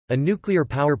A nuclear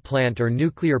power plant or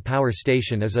nuclear power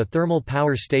station is a thermal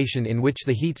power station in which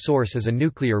the heat source is a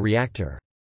nuclear reactor.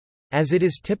 As it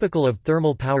is typical of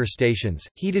thermal power stations,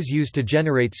 heat is used to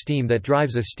generate steam that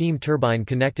drives a steam turbine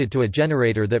connected to a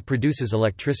generator that produces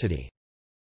electricity.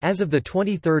 As of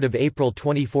 23 April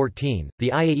 2014,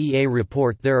 the IAEA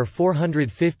report there are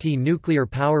 450 nuclear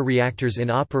power reactors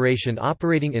in operation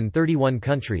operating in 31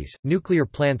 countries. Nuclear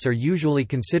plants are usually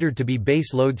considered to be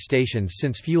base load stations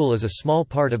since fuel is a small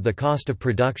part of the cost of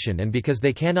production and because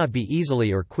they cannot be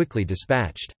easily or quickly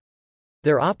dispatched.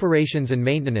 Their operations and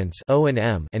maintenance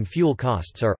 (O&M) and fuel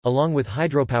costs are, along with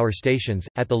hydropower stations,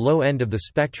 at the low end of the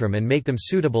spectrum and make them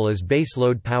suitable as base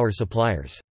load power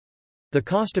suppliers. The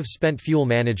cost of spent fuel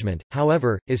management,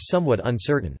 however, is somewhat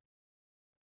uncertain.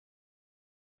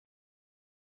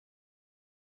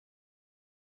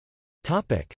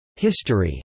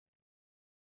 History.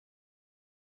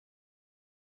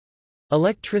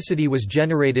 Electricity was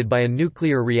generated by a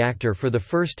nuclear reactor for the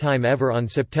first time ever on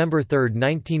September 3,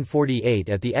 1948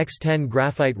 at the X-10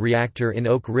 graphite reactor in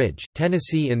Oak Ridge,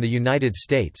 Tennessee in the United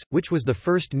States, which was the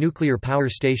first nuclear power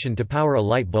station to power a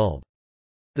light bulb.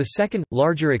 The second,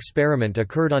 larger experiment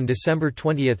occurred on December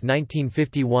 20,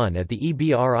 1951 at the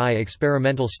EBRI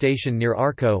experimental station near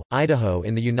Arco, Idaho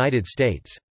in the United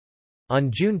States. On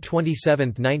June 27,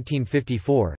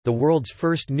 1954, the world's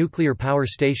first nuclear power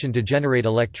station to generate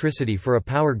electricity for a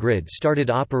power grid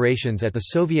started operations at the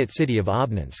Soviet city of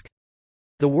Obninsk.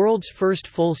 The world's first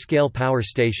full-scale power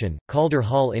station, Calder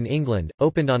Hall in England,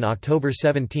 opened on October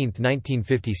 17,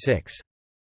 1956.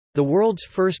 The world's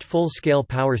first full-scale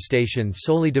power station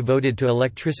solely devoted to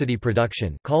electricity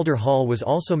production, Calder Hall was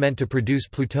also meant to produce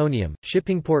plutonium.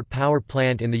 Shippingport Power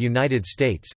Plant in the United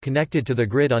States, connected to the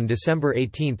grid on December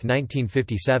 18,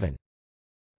 1957.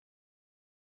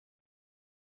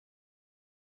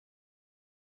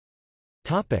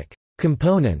 Topic: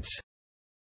 Components.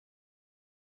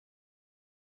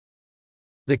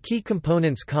 The key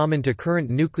components common to current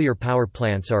nuclear power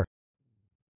plants are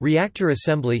reactor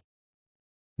assembly,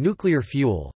 nuclear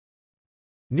fuel,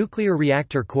 nuclear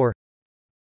reactor core,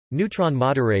 neutron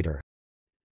moderator,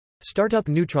 startup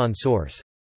neutron source,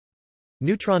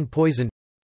 neutron poison,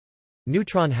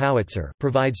 neutron howitzer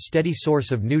provides steady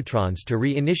source of neutrons to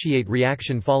re-initiate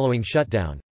reaction following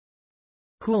shutdown,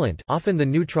 coolant, often the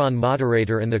neutron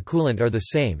moderator and the coolant are the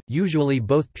same, usually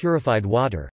both purified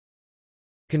water,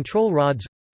 control rods,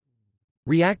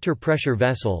 reactor pressure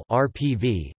vessel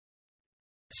 (RPV),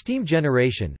 steam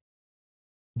generation,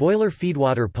 boiler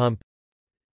feedwater pump,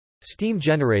 steam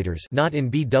generators not in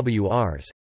BWRs,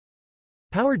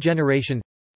 power generation,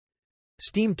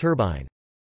 steam turbine,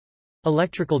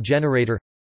 electrical generator,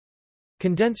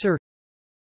 condenser,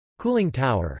 cooling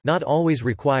tower not always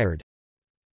required,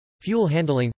 fuel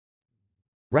handling,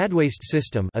 radwaste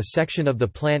system a section of the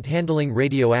plant handling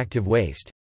radioactive waste,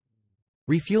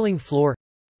 refueling floor,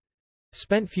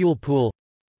 spent fuel pool,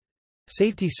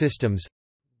 safety systems,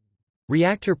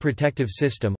 reactor protective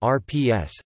system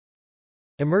 (RPS),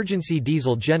 emergency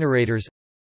diesel generators,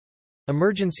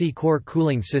 emergency core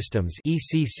cooling systems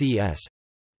 (ECCS),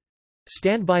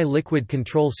 standby liquid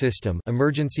control system,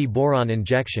 emergency boron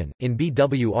injection in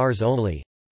BWRs only,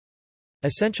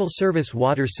 essential service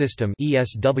water system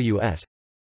 (ESWS),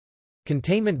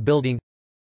 containment building,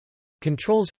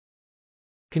 controls,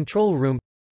 control room,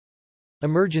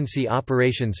 emergency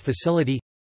operations facility,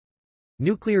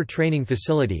 nuclear training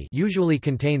facility usually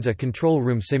contains a control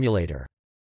room simulator.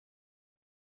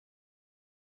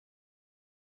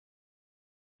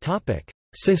 Topic: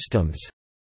 Systems.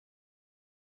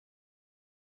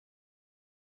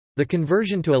 The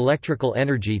conversion to electrical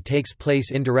energy takes place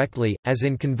indirectly, as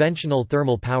in conventional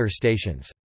thermal power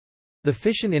stations. The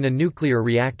fission in a nuclear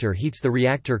reactor heats the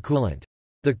reactor coolant.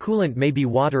 The coolant may be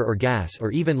water or gas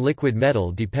or even liquid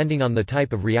metal depending on the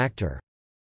type of reactor.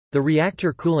 The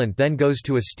reactor coolant then goes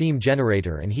to a steam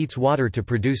generator and heats water to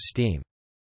produce steam.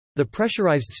 The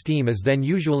pressurized steam is then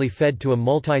usually fed to a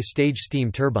multi-stage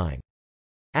steam turbine.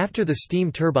 After the steam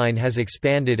turbine has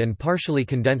expanded and partially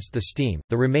condensed the steam,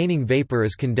 the remaining vapor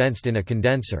is condensed in a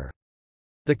condenser.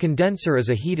 The condenser is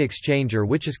a heat exchanger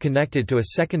which is connected to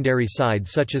a secondary side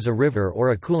such as a river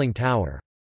or a cooling tower.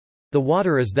 The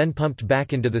water is then pumped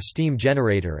back into the steam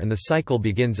generator and the cycle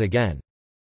begins again.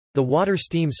 The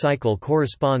water-steam cycle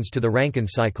corresponds to the Rankine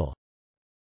cycle.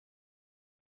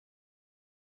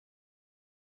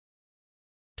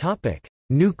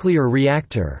 Nuclear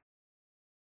reactor.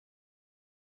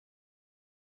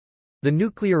 The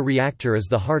nuclear reactor is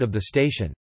the heart of the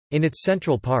station. In its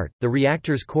central part, the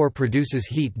reactor's core produces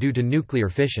heat due to nuclear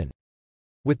fission.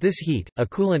 With this heat, a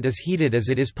coolant is heated as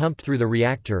it is pumped through the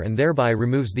reactor and thereby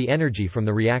removes the energy from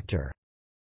the reactor.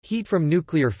 Heat from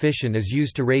nuclear fission is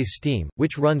used to raise steam,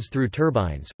 which runs through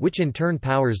turbines, which in turn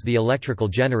powers the electrical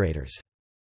generators.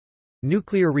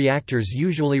 Nuclear reactors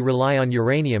usually rely on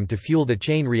uranium to fuel the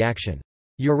chain reaction.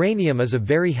 Uranium is a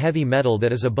very heavy metal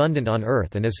that is abundant on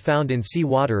Earth and is found in sea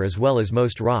water as well as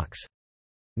most rocks.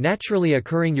 Naturally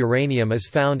occurring uranium is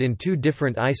found in two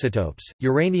different isotopes,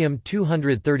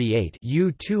 uranium-238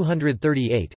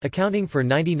 U-238, accounting for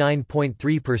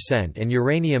 99.3% and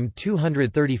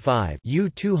uranium-235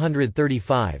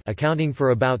 U-235, accounting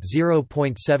for about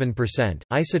 0.7%.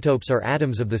 Isotopes are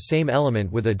atoms of the same element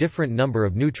with a different number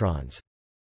of neutrons.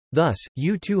 Thus,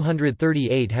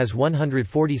 U-238 has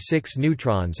 146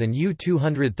 neutrons and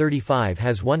U-235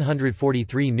 has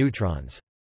 143 neutrons.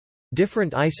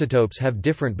 Different isotopes have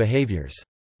different behaviors.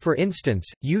 For instance,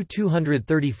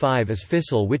 U-235 is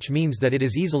fissile, which means that it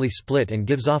is easily split and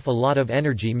gives off a lot of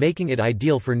energy, making it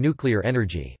ideal for nuclear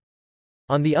energy.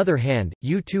 On the other hand,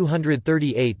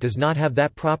 U-238 does not have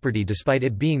that property despite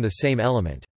it being the same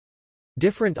element.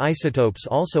 Different isotopes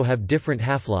also have different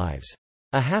half-lives.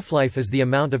 A half-life is the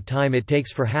amount of time it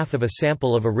takes for half of a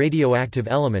sample of a radioactive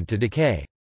element to decay.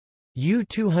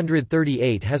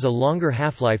 U-238 has a longer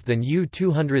half-life than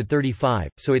U-235,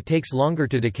 so it takes longer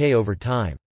to decay over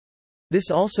time. This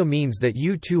also means that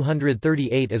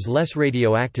U-238 is less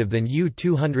radioactive than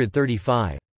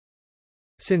U-235.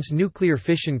 Since nuclear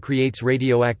fission creates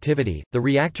radioactivity, the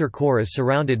reactor core is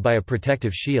surrounded by a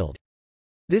protective shield.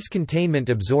 This containment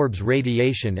absorbs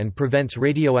radiation and prevents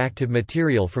radioactive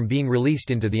material from being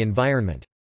released into the environment.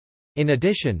 In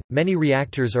addition, many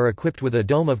reactors are equipped with a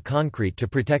dome of concrete to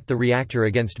protect the reactor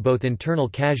against both internal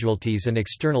casualties and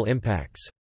external impacts.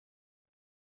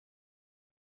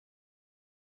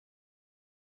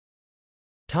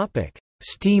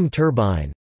 Steam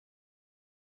turbine.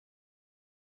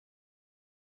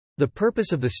 The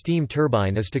purpose of the steam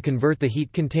turbine is to convert the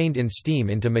heat contained in steam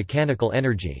into mechanical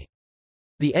energy.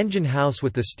 The engine house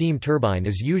with the steam turbine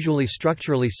is usually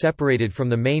structurally separated from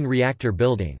the main reactor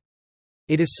building.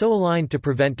 It is so aligned to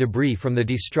prevent debris from the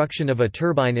destruction of a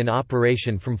turbine in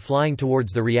operation from flying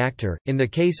towards the reactor. In the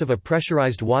case of a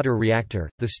pressurized water reactor,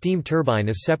 the steam turbine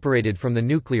is separated from the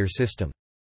nuclear system.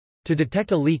 To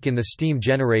detect a leak in the steam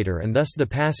generator and thus the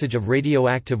passage of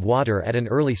radioactive water at an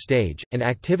early stage, an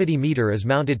activity meter is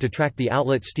mounted to track the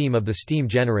outlet steam of the steam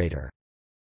generator.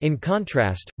 In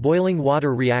contrast, boiling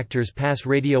water reactors pass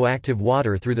radioactive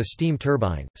water through the steam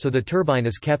turbine, so the turbine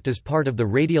is kept as part of the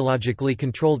radiologically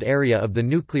controlled area of the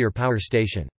nuclear power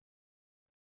station.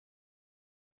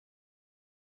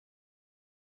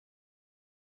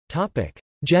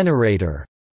 Generator.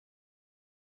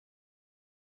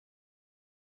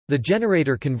 The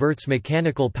generator converts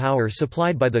mechanical power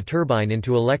supplied by the turbine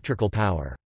into electrical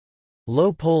power.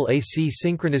 Low-pole AC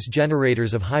synchronous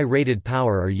generators of high rated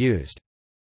power are used.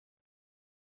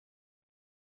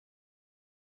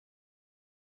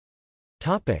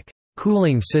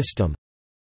 Cooling system.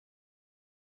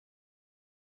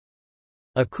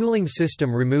 A cooling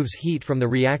system removes heat from the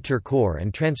reactor core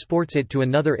and transports it to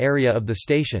another area of the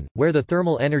station, where the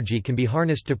thermal energy can be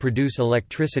harnessed to produce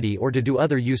electricity or to do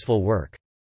other useful work.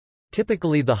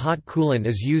 Typically the hot coolant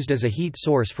is used as a heat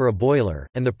source for a boiler,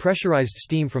 and the pressurized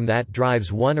steam from that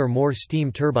drives one or more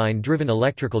steam turbine-driven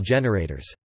electrical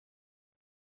generators.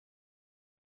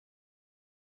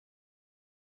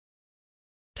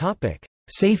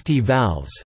 Safety valves.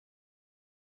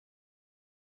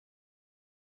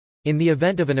 In the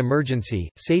event of an emergency,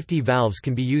 safety valves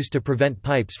can be used to prevent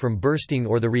pipes from bursting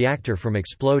or the reactor from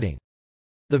exploding.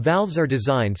 The valves are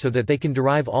designed so that they can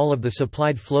derive all of the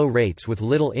supplied flow rates with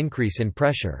little increase in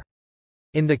pressure.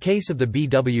 In the case of the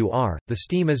BWR, the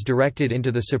steam is directed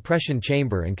into the suppression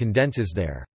chamber and condenses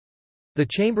there. The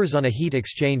chambers on a heat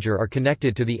exchanger are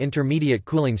connected to the intermediate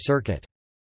cooling circuit.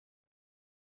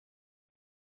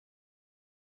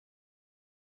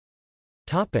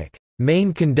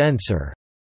 Main condenser.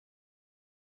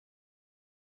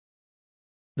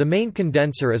 The main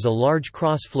condenser is a large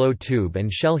cross-flow tube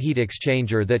and shell heat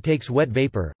exchanger that takes wet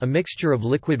vapor, a mixture of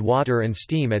liquid water and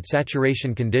steam at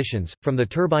saturation conditions, from the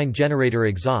turbine generator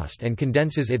exhaust and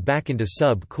condenses it back into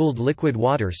sub-cooled liquid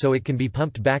water so it can be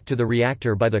pumped back to the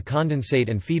reactor by the condensate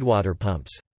and feedwater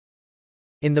pumps.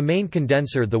 In the main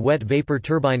condenser, the wet vapor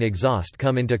turbine exhaust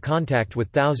come into contact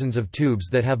with thousands of tubes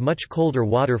that have much colder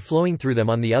water flowing through them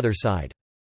on the other side.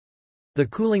 The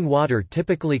cooling water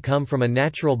typically come from a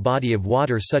natural body of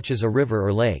water such as a river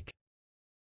or lake.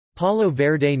 Palo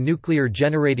Verde Nuclear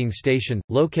Generating Station,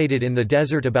 located in the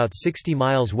desert about 60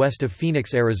 miles west of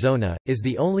Phoenix, Arizona, is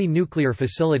the only nuclear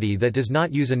facility that does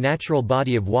not use a natural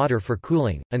body of water for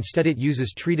cooling, instead it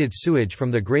uses treated sewage from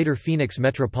the greater Phoenix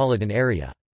metropolitan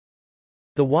area.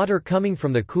 The water coming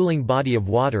from the cooling body of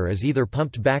water is either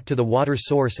pumped back to the water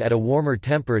source at a warmer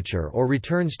temperature or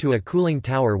returns to a cooling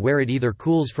tower where it either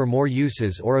cools for more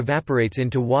uses or evaporates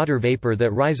into water vapor that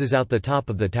rises out the top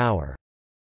of the tower.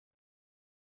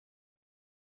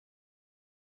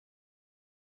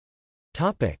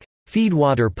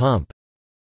 Feedwater pump.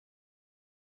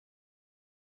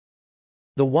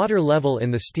 The water level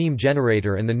in the steam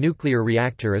generator and the nuclear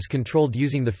reactor is controlled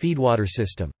using the feedwater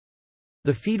system.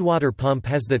 The feedwater pump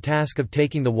has the task of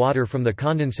taking the water from the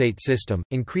condensate system,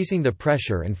 increasing the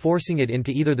pressure and forcing it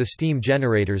into either the steam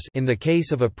generators in the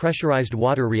case of a pressurized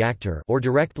water reactor or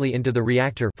directly into the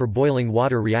reactor for boiling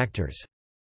water reactors.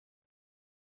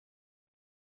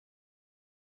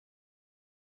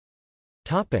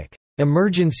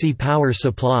 Emergency power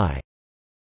supply.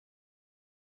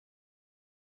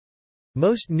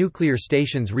 Most nuclear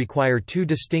stations require two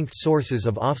distinct sources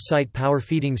of off-site power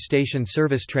feeding station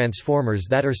service transformers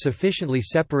that are sufficiently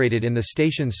separated in the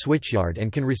station's switchyard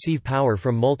and can receive power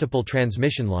from multiple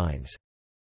transmission lines.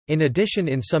 In addition,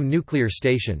 in some nuclear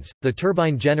stations, the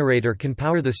turbine generator can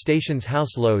power the station's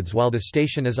house loads while the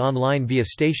station is online via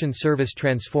station service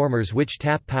transformers which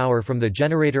tap power from the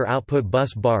generator output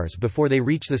bus bars before they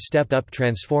reach the step-up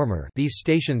transformer. These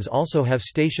stations also have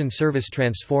station service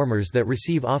transformers that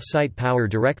receive off-site power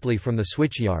directly from the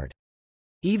switchyard.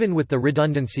 Even with the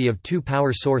redundancy of two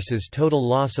power sources, total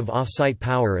loss of off-site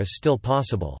power is still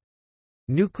possible.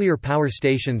 Nuclear power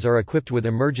stations are equipped with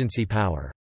emergency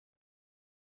power.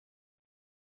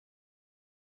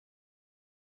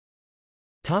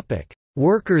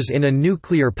 Workers in a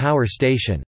nuclear power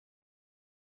station.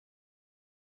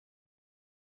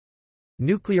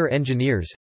 Nuclear engineers,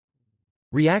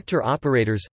 reactor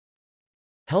operators,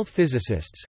 health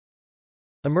physicists,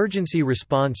 emergency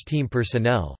response team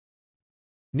personnel,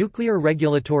 Nuclear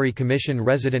Regulatory Commission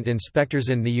resident inspectors.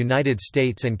 In the United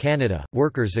States and Canada,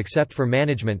 workers except for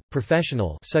management,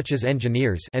 professional such as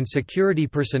engineers and security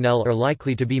personnel are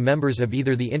likely to be members of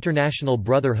either the International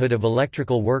Brotherhood of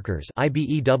Electrical Workers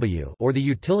 (IBEW) or the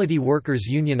Utility Workers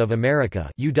Union of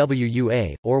America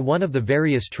 (UWUA), or one of the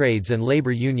various trades and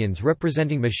labor unions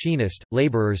representing machinist,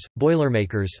 laborers,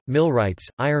 boilermakers, millwrights,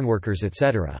 ironworkers,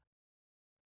 etc.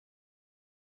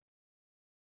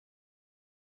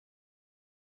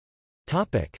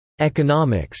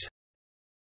 Economics.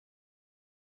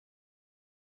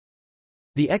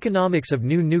 The economics of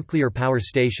new nuclear power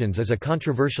stations is a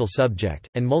controversial subject,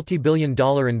 and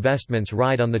multi-billion-dollar investments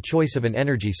ride on the choice of an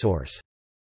energy source.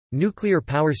 Nuclear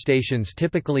power stations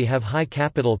typically have high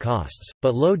capital costs,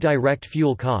 but low direct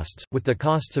fuel costs, with the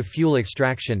costs of fuel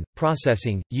extraction,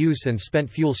 processing, use and spent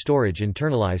fuel storage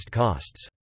internalized costs.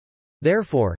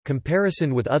 Therefore,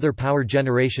 comparison with other power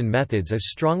generation methods is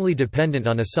strongly dependent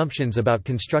on assumptions about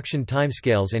construction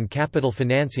timescales and capital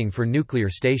financing for nuclear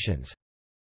stations.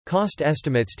 Cost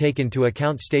estimates take into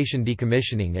account station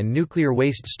decommissioning and nuclear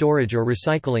waste storage or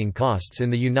recycling costs in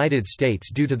the United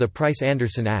States due to the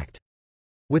Price-Anderson Act.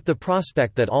 With the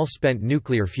prospect that all spent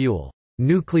nuclear fuel,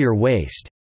 nuclear waste,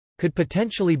 could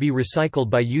potentially be recycled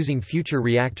by using future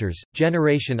reactors,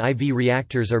 Generation IV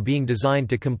reactors are being designed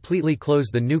to completely close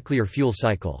the nuclear fuel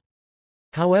cycle.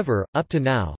 However, up to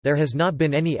now, there has not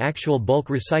been any actual bulk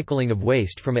recycling of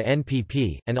waste from a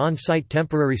NPP, and on-site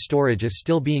temporary storage is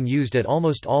still being used at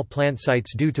almost all plant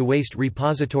sites due to waste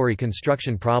repository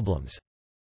construction problems.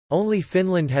 Only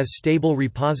Finland has stable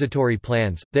repository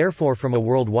plans, therefore from a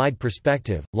worldwide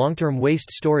perspective, long-term waste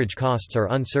storage costs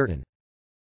are uncertain.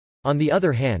 On the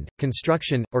other hand,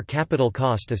 construction, or capital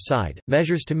cost aside,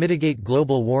 measures to mitigate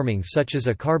global warming such as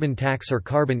a carbon tax or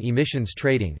carbon emissions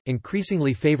trading,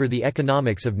 increasingly favor the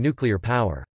economics of nuclear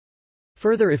power.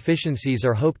 Further efficiencies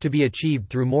are hoped to be achieved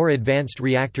through more advanced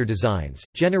reactor designs.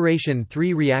 Generation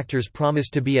 3 reactors promise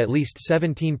to be at least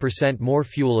 17% more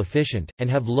fuel efficient,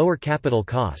 and have lower capital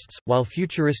costs, while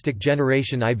futuristic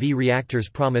Generation IV reactors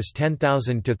promise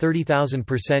 10,000 to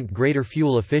 30,000% greater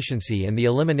fuel efficiency and the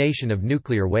elimination of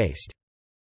nuclear waste.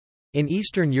 In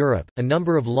Eastern Europe, a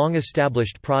number of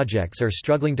long-established projects are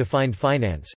struggling to find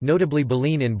finance, notably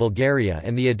Belene in Bulgaria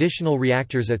and the additional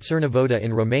reactors at Cernavodă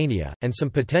in Romania, and some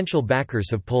potential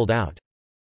backers have pulled out.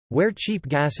 Where cheap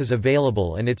gas is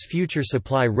available and its future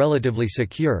supply relatively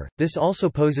secure, this also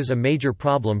poses a major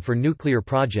problem for nuclear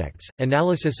projects.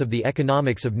 Analysis of the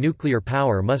economics of nuclear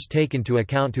power must take into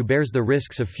account who bears the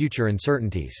risks of future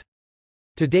uncertainties.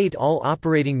 To date, all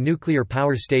operating nuclear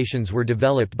power stations were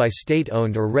developed by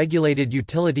state-owned or regulated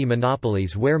utility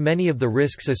monopolies where many of the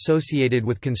risks associated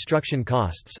with construction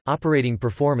costs, operating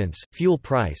performance, fuel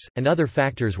price, and other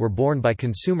factors were borne by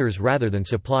consumers rather than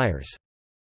suppliers.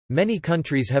 Many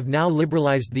countries have now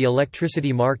liberalized the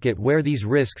electricity market where these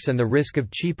risks and the risk of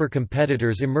cheaper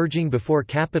competitors emerging before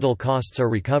capital costs are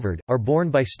recovered, are borne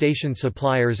by station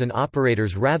suppliers and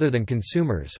operators rather than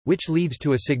consumers, which leads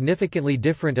to a significantly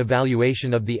different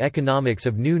evaluation of the economics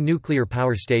of new nuclear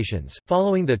power stations.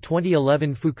 Following the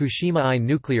 2011 Fukushima I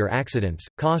nuclear accidents,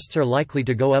 costs are likely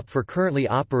to go up for currently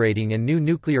operating and new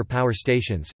nuclear power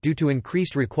stations, due to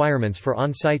increased requirements for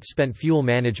on-site spent fuel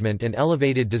management and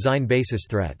elevated design basis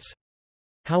threats.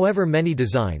 However, many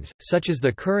designs, such as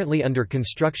the currently under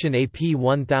construction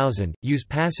AP1000, use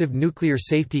passive nuclear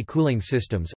safety cooling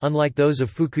systems, unlike those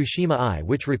of Fukushima I,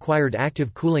 which required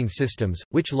active cooling systems,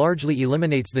 which largely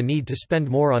eliminates the need to spend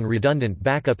more on redundant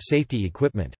backup safety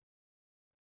equipment.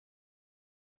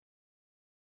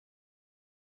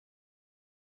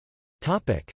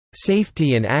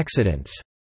 Safety and accidents.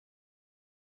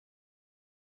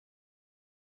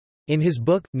 In his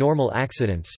book, Normal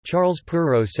Accidents, Charles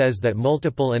Perrow says that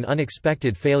multiple and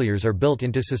unexpected failures are built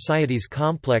into society's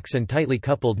complex and tightly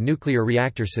coupled nuclear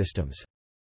reactor systems.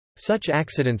 Such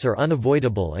accidents are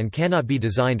unavoidable and cannot be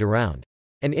designed around.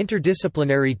 An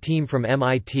interdisciplinary team from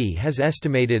MIT has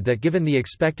estimated that given the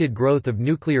expected growth of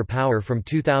nuclear power from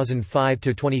 2005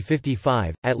 to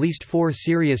 2055, at least 4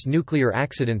 serious nuclear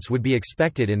accidents would be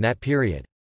expected in that period.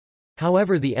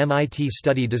 However, the MIT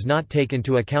study does not take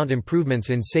into account improvements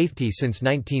in safety since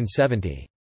 1970.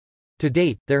 To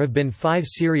date, there have been 5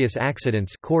 serious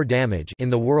accidents core damage in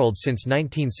the world since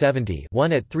 1970,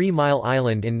 one at 3 Mile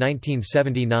Island in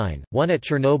 1979, one at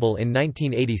Chernobyl in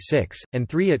 1986, and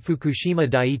 3 at Fukushima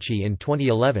Daiichi in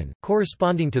 2011,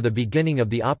 corresponding to the beginning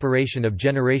of the operation of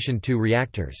Generation II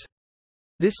reactors.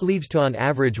 This leads to on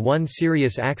average 1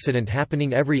 serious accident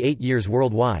happening every 8 years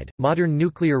worldwide. Modern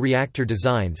nuclear reactor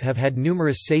designs have had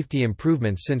numerous safety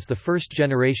improvements since the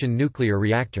first-generation nuclear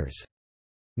reactors.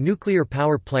 Nuclear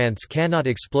power plants cannot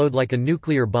explode like a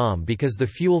nuclear bomb because the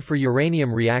fuel for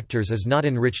uranium reactors is not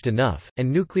enriched enough,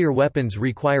 and nuclear weapons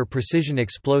require precision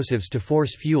explosives to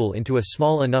force fuel into a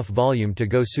small enough volume to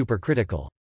go supercritical.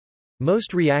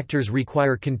 Most reactors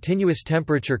require continuous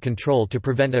temperature control to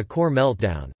prevent a core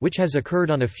meltdown, which has occurred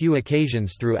on a few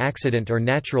occasions through accident or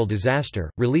natural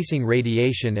disaster, releasing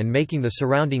radiation and making the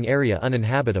surrounding area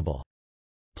uninhabitable.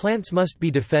 Plants must be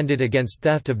defended against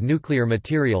theft of nuclear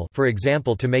material, for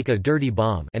example to make a dirty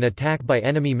bomb, and attack by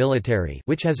enemy military,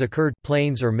 which has occurred,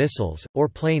 planes or missiles, or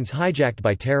planes hijacked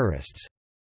by terrorists.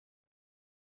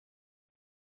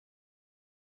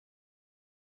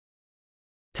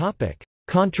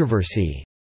 Controversy.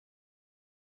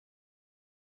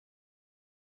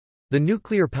 The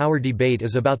nuclear power debate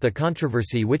is about the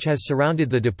controversy which has surrounded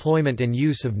the deployment and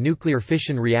use of nuclear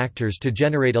fission reactors to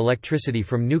generate electricity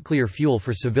from nuclear fuel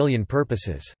for civilian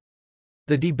purposes.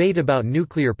 The debate about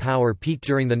nuclear power peaked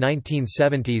during the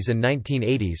 1970s and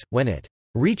 1980s, when it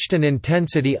reached an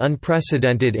intensity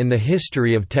unprecedented in the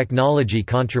history of technology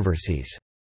controversies.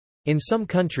 In some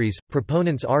countries,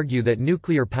 proponents argue that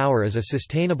nuclear power is a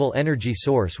sustainable energy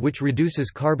source which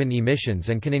reduces carbon emissions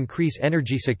and can increase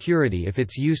energy security if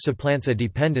its use supplants a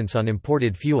dependence on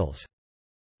imported fuels.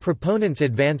 Proponents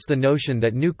advance the notion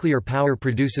that nuclear power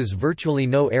produces virtually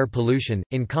no air pollution,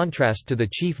 in contrast to the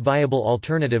chief viable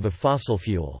alternative of fossil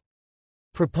fuel.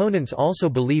 Proponents also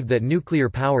believe that nuclear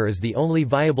power is the only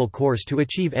viable course to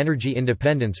achieve energy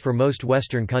independence for most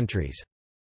Western countries.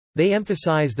 They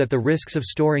emphasize that the risks of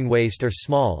storing waste are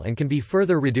small and can be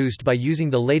further reduced by using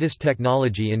the latest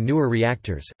technology in newer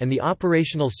reactors, and the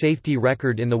operational safety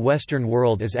record in the Western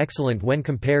world is excellent when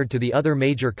compared to the other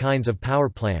major kinds of power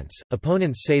plants.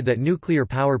 Opponents say that nuclear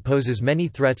power poses many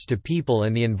threats to people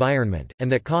and the environment,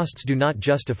 and that costs do not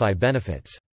justify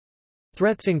benefits.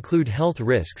 Threats include health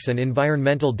risks and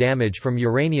environmental damage from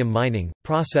uranium mining,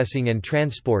 processing and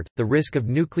transport, the risk of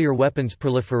nuclear weapons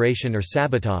proliferation or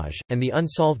sabotage, and the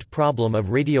unsolved problem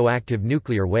of radioactive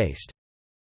nuclear waste.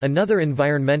 Another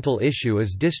environmental issue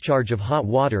is discharge of hot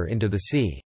water into the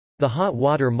sea. The hot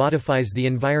water modifies the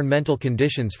environmental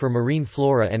conditions for marine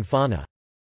flora and fauna.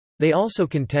 They also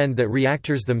contend that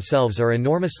reactors themselves are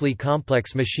enormously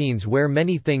complex machines where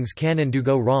many things can and do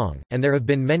go wrong, and there have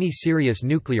been many serious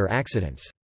nuclear accidents.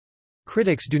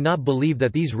 Critics do not believe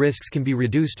that these risks can be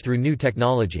reduced through new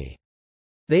technology.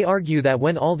 They argue that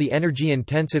when all the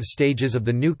energy-intensive stages of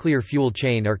the nuclear fuel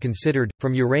chain are considered,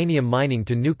 from uranium mining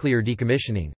to nuclear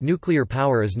decommissioning, nuclear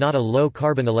power is not a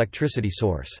low-carbon electricity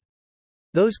source.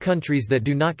 Those countries that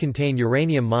do not contain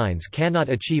uranium mines cannot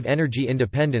achieve energy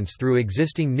independence through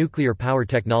existing nuclear power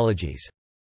technologies.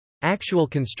 Actual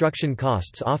construction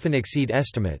costs often exceed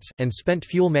estimates, and spent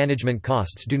fuel management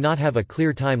costs do not have a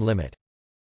clear time limit.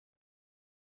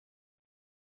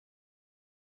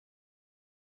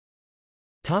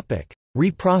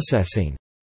 Reprocessing.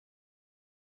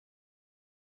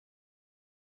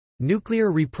 Nuclear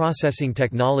reprocessing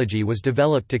technology was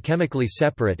developed to chemically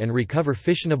separate and recover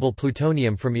fissionable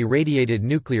plutonium from irradiated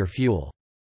nuclear fuel.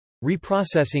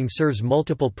 Reprocessing serves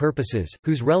multiple purposes,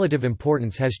 whose relative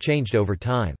importance has changed over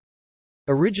time.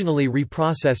 Originally,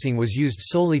 reprocessing was used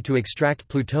solely to extract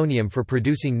plutonium for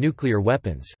producing nuclear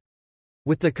weapons.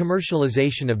 With the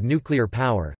commercialization of nuclear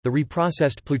power, the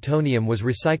reprocessed plutonium was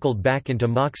recycled back into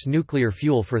MOX nuclear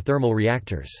fuel for thermal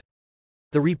reactors.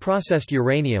 The reprocessed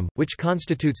uranium, which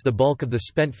constitutes the bulk of the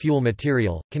spent fuel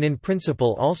material, can in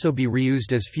principle also be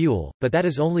reused as fuel, but that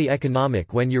is only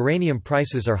economic when uranium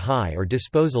prices are high or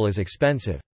disposal is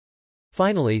expensive.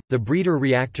 Finally, the breeder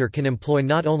reactor can employ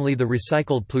not only the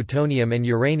recycled plutonium and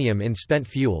uranium in spent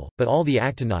fuel, but all the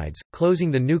actinides,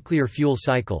 closing the nuclear fuel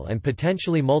cycle and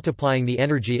potentially multiplying the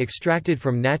energy extracted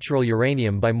from natural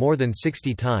uranium by more than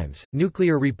 60 times.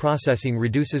 Nuclear reprocessing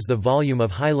reduces the volume of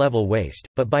high-level waste,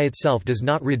 but by itself does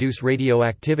not reduce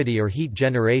radioactivity or heat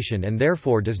generation and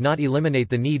therefore does not eliminate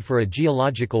the need for a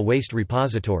geological waste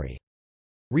repository.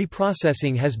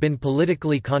 Reprocessing has been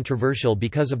politically controversial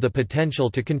because of the potential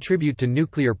to contribute to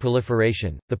nuclear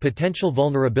proliferation, the potential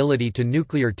vulnerability to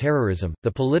nuclear terrorism,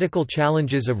 the political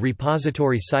challenges of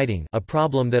repository siting, a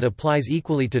problem that applies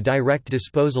equally to direct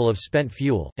disposal of spent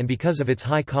fuel, and because of its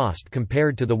high cost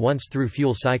compared to the once-through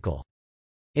fuel cycle.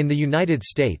 In the United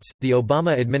States, the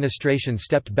Obama administration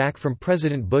stepped back from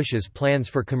President Bush's plans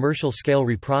for commercial-scale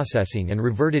reprocessing and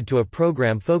reverted to a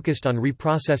program focused on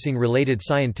reprocessing-related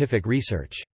scientific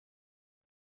research.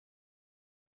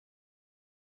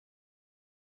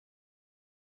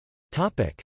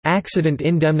 Accident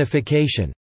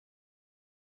indemnification.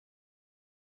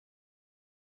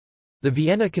 The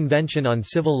Vienna Convention on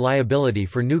Civil Liability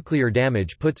for Nuclear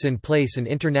Damage puts in place an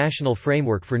international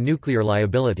framework for nuclear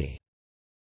liability.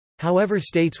 However,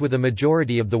 states with a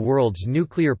majority of the world's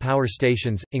nuclear power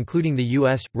stations, including the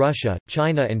US, Russia,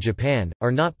 China and Japan,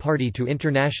 are not party to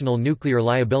international nuclear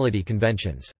liability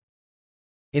conventions.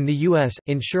 In the U.S.,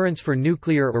 insurance for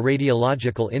nuclear or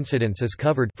radiological incidents is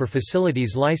covered for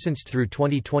facilities licensed through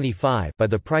 2025 by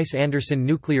the Price-Anderson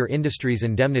Nuclear Industries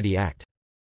Indemnity Act.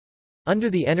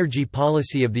 Under the energy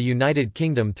policy of the United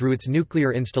Kingdom through its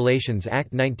Nuclear Installations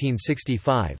Act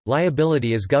 1965,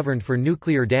 liability is governed for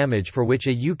nuclear damage for which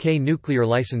a UK nuclear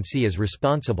licensee is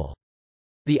responsible.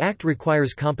 The Act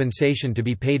requires compensation to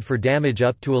be paid for damage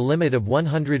up to a limit of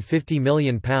 £150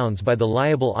 million by the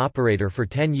liable operator for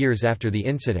 10 years after the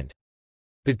incident.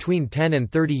 Between 10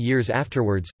 and 30 years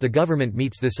afterwards, the government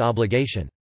meets this obligation.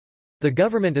 The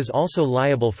government is also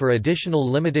liable for additional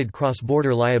limited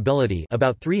cross-border liability,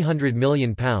 about £300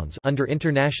 million, under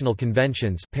international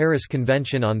conventions, Paris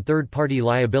Convention on Third-Party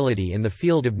Liability in the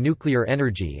Field of Nuclear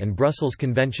Energy and Brussels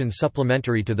Convention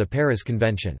supplementary to the Paris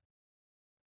Convention.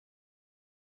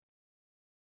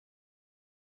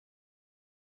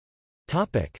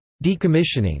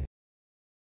 Decommissioning.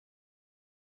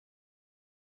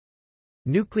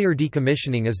 Nuclear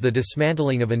decommissioning is the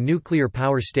dismantling of a nuclear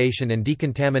power station and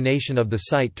decontamination of the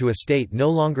site to a state no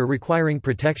longer requiring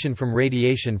protection from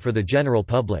radiation for the general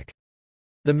public.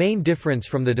 The main difference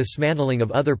from the dismantling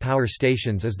of other power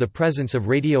stations is the presence of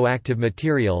radioactive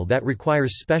material that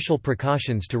requires special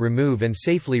precautions to remove and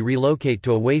safely relocate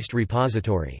to a waste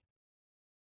repository.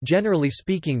 Generally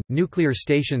speaking, nuclear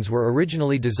stations were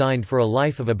originally designed for a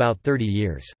life of about 30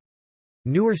 years.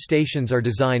 Newer stations are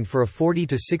designed for a 40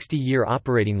 to 60-year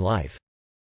operating life.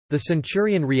 The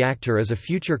Centurion reactor is a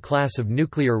future class of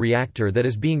nuclear reactor that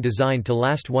is being designed to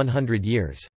last 100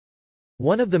 years.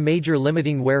 One of the major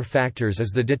limiting wear factors is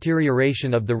the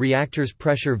deterioration of the reactor's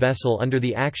pressure vessel under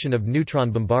the action of neutron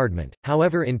bombardment.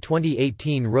 However, in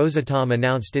 2018 Rosatom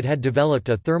announced it had developed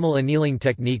a thermal annealing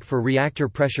technique for reactor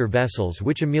pressure vessels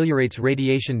which ameliorates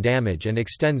radiation damage and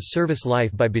extends service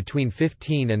life by between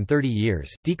 15 and 30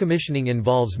 years. Decommissioning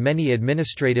involves many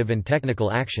administrative and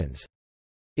technical actions.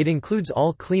 It includes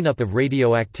all cleanup of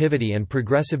radioactivity and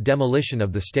progressive demolition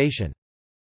of the station.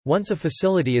 Once a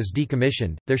facility is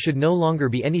decommissioned, there should no longer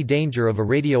be any danger of a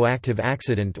radioactive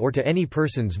accident or to any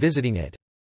persons visiting it.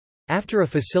 After a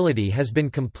facility has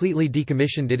been completely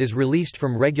decommissioned, it is released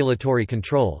from regulatory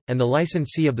control, and the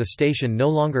licensee of the station no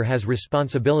longer has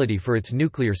responsibility for its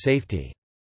nuclear safety.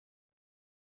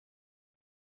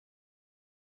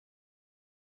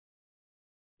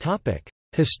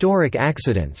 Historic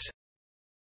accidents.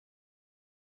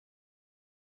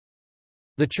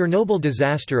 The Chernobyl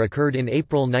disaster occurred in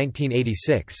April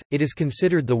 1986. It is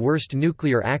considered the worst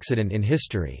nuclear accident in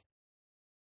history.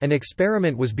 An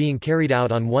experiment was being carried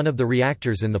out on one of the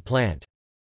reactors in the plant.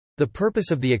 The purpose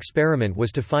of the experiment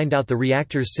was to find out the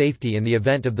reactor's safety in the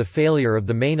event of the failure of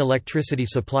the main electricity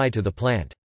supply to the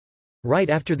plant.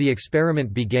 Right after the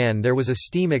experiment began, there was a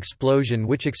steam explosion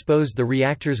which exposed the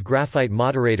reactor's graphite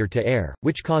moderator to air,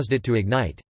 which caused it to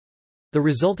ignite. The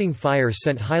resulting fire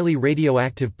sent highly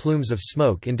radioactive plumes of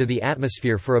smoke into the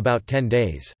atmosphere for about 10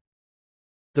 days.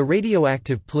 The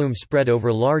radioactive plume spread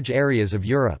over large areas of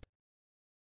Europe.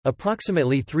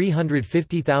 Approximately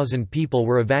 350,000 people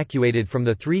were evacuated from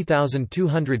the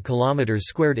 3,200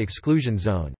 km² exclusion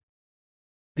zone.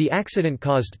 The accident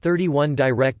caused 31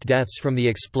 direct deaths from the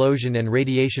explosion and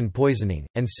radiation poisoning,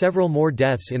 and several more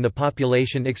deaths in the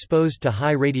population exposed to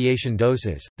high radiation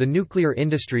doses. The nuclear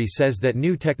industry says that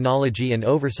new technology and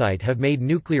oversight have made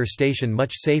nuclear station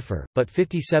much safer, but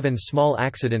 57 small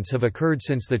accidents have occurred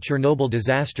since the Chernobyl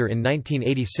disaster in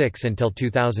 1986 until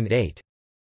 2008.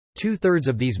 Two-thirds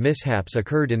of these mishaps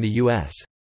occurred in the U.S.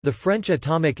 The French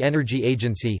Atomic Energy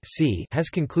Agency has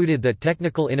concluded that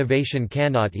technical innovation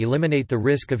cannot eliminate the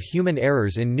risk of human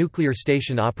errors in nuclear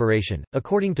station operation.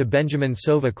 According to Benjamin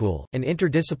Sovacool, an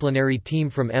interdisciplinary team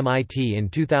from MIT in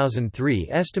 2003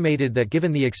 estimated that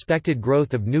given the expected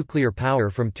growth of nuclear power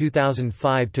from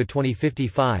 2005 to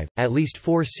 2055, at least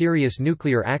 4 serious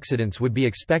nuclear accidents would be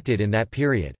expected in that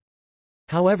period.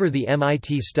 However, the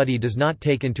MIT study does not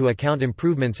take into account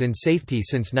improvements in safety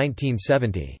since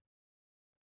 1970.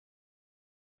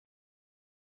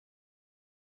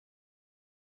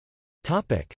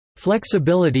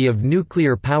 Flexibility of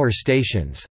nuclear power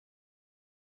stations.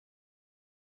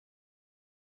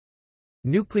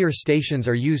 Nuclear stations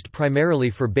are used primarily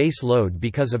for base load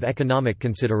because of economic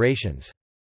considerations.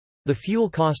 The fuel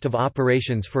cost of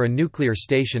operations for a nuclear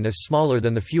station is smaller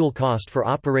than the fuel cost for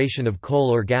operation of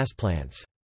coal or gas plants.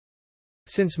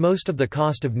 Since most of the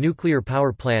cost of nuclear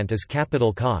power plant is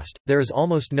capital cost, there is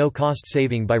almost no cost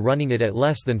saving by running it at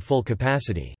less than full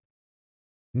capacity.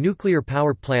 Nuclear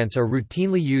power plants are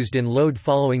routinely used in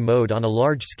load-following mode on a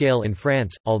large scale in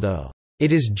France, although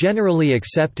it is generally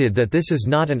accepted that this is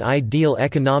not an ideal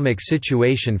economic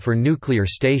situation for nuclear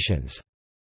stations.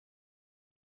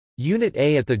 Unit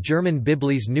A at the German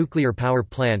Biblis nuclear power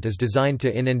plant is designed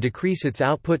to in and decrease its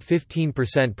output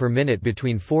 15% per minute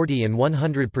between 40 and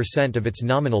 100% of its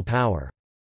nominal power.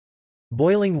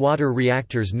 Boiling water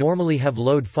reactors normally have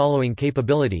load-following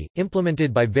capability,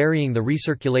 implemented by varying the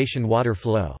recirculation water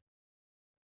flow.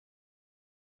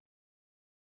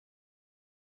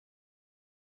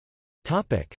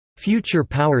 Future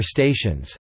power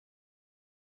stations.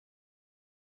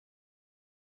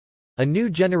 A new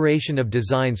generation of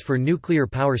designs for nuclear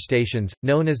power stations,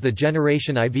 known as the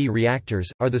Generation IV reactors,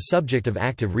 are the subject of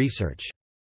active research.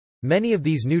 Many of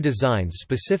these new designs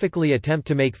specifically attempt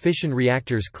to make fission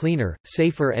reactors cleaner,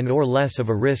 safer and/or less of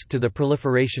a risk to the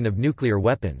proliferation of nuclear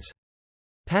weapons.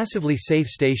 Passively safe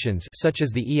stations such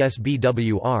as the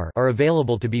ESBWR are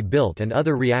available to be built, and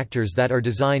other reactors that are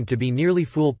designed to be nearly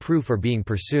foolproof are being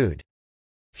pursued.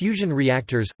 Fusion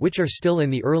reactors, which are still in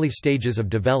the early stages of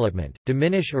development,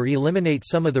 diminish or eliminate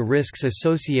some of the risks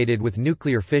associated with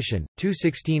nuclear fission. Two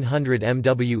 1600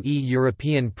 MWe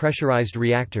European pressurized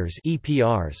reactors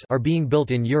 (EPRs) are being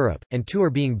built in Europe, and 2 are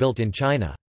being built in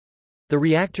China. The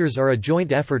reactors are a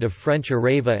joint effort of French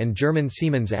Areva and German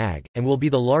Siemens AG, and will be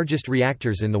the largest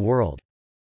reactors in the world.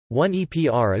 One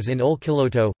EPR is in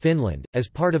Olkiluoto, Finland, as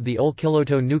part of the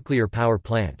Olkiluoto nuclear power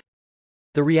plant.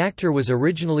 The reactor was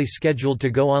originally scheduled to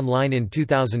go online in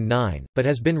 2009, but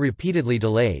has been repeatedly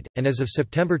delayed, and as of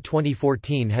September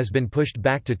 2014 has been pushed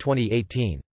back to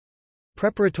 2018.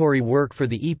 Preparatory work for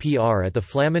the EPR at the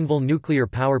Flamanville nuclear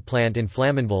power plant in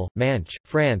Flamanville, Manche,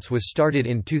 France was started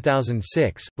in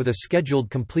 2006, with a scheduled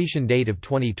completion date of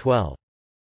 2012.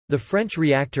 The French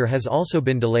reactor has also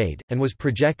been delayed, and was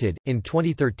projected, in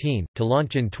 2013, to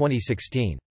launch in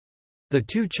 2016. The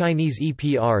 2 Chinese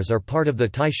EPRs are part of the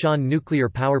Taishan nuclear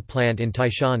power plant in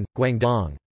Taishan,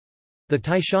 Guangdong. The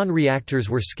Taishan reactors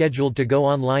were scheduled to go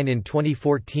online in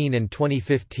 2014 and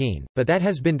 2015, but that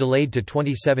has been delayed to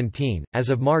 2017. As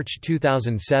of March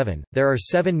 2007, there are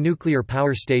 7 nuclear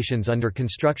power stations under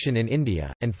construction in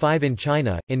India, and 5 in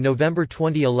China. In November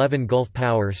 2011, Gulf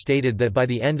Power stated that by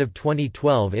the end of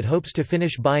 2012 it hopes to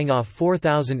finish buying off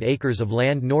 4,000 acres of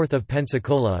land north of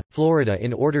Pensacola, Florida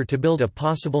in order to build a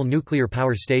possible nuclear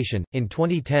power station. In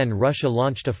 2010, Russia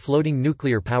launched a floating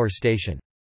nuclear power station.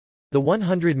 The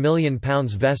 100 million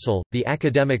pounds vessel, the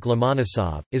academic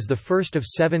Lomonosov, is the first of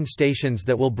 7 stations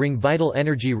that will bring vital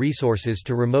energy resources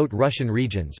to remote Russian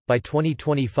regions. By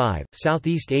 2025,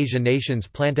 Southeast Asia nations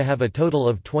plan to have a total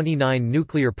of 29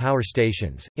 nuclear power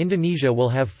stations. Indonesia will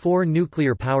have 4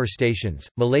 nuclear power stations,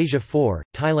 Malaysia 4,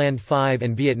 Thailand 5,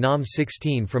 and Vietnam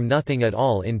 16 from nothing at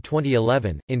all in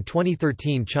 2011. In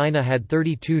 2013, China had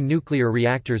 32 nuclear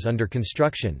reactors under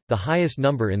construction, the highest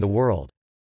number in the world.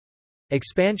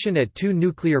 Expansion at 2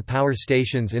 nuclear power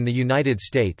stations in the United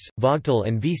States, Vogtle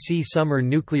and V.C. Summer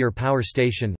Nuclear Power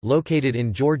Station, located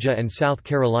in Georgia and South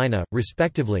Carolina,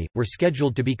 respectively, were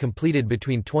scheduled to be completed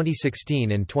between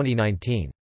 2016 and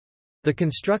 2019. The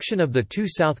construction of the 2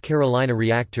 South Carolina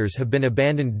reactors have been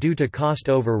abandoned due to cost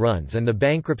overruns and the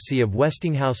bankruptcy of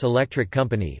Westinghouse Electric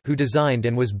Company, who designed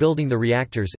and was building the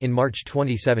reactors, in March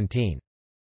 2017.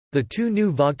 The 2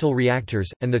 new Vogtle reactors,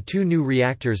 and the 2 new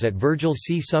reactors at Virgil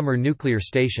C. Summer Nuclear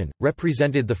Station,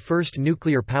 represented the first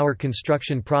nuclear power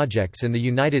construction projects in the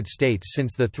United States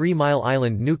since the 3 Mile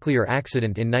Island nuclear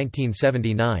accident in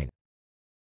 1979.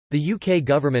 The UK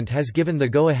government has given the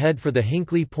go-ahead for the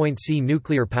Hinkley Point C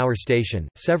nuclear power station.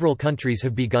 Several countries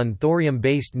have begun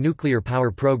thorium-based nuclear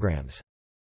power programs.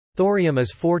 Thorium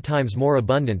is 4 times more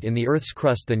abundant in the Earth's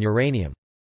crust than uranium.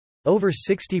 Over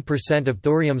 60% of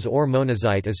thorium's ore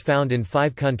monazite is found in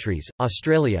 5 countries: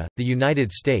 Australia, the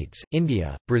United States,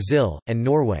 India, Brazil, and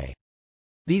Norway.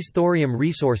 These thorium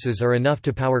resources are enough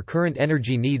to power current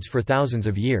energy needs for thousands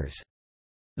of years.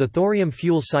 The thorium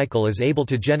fuel cycle is able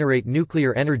to generate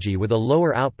nuclear energy with a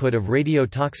lower output of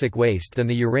radiotoxic waste than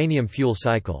the uranium fuel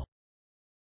cycle.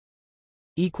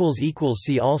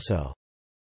 See also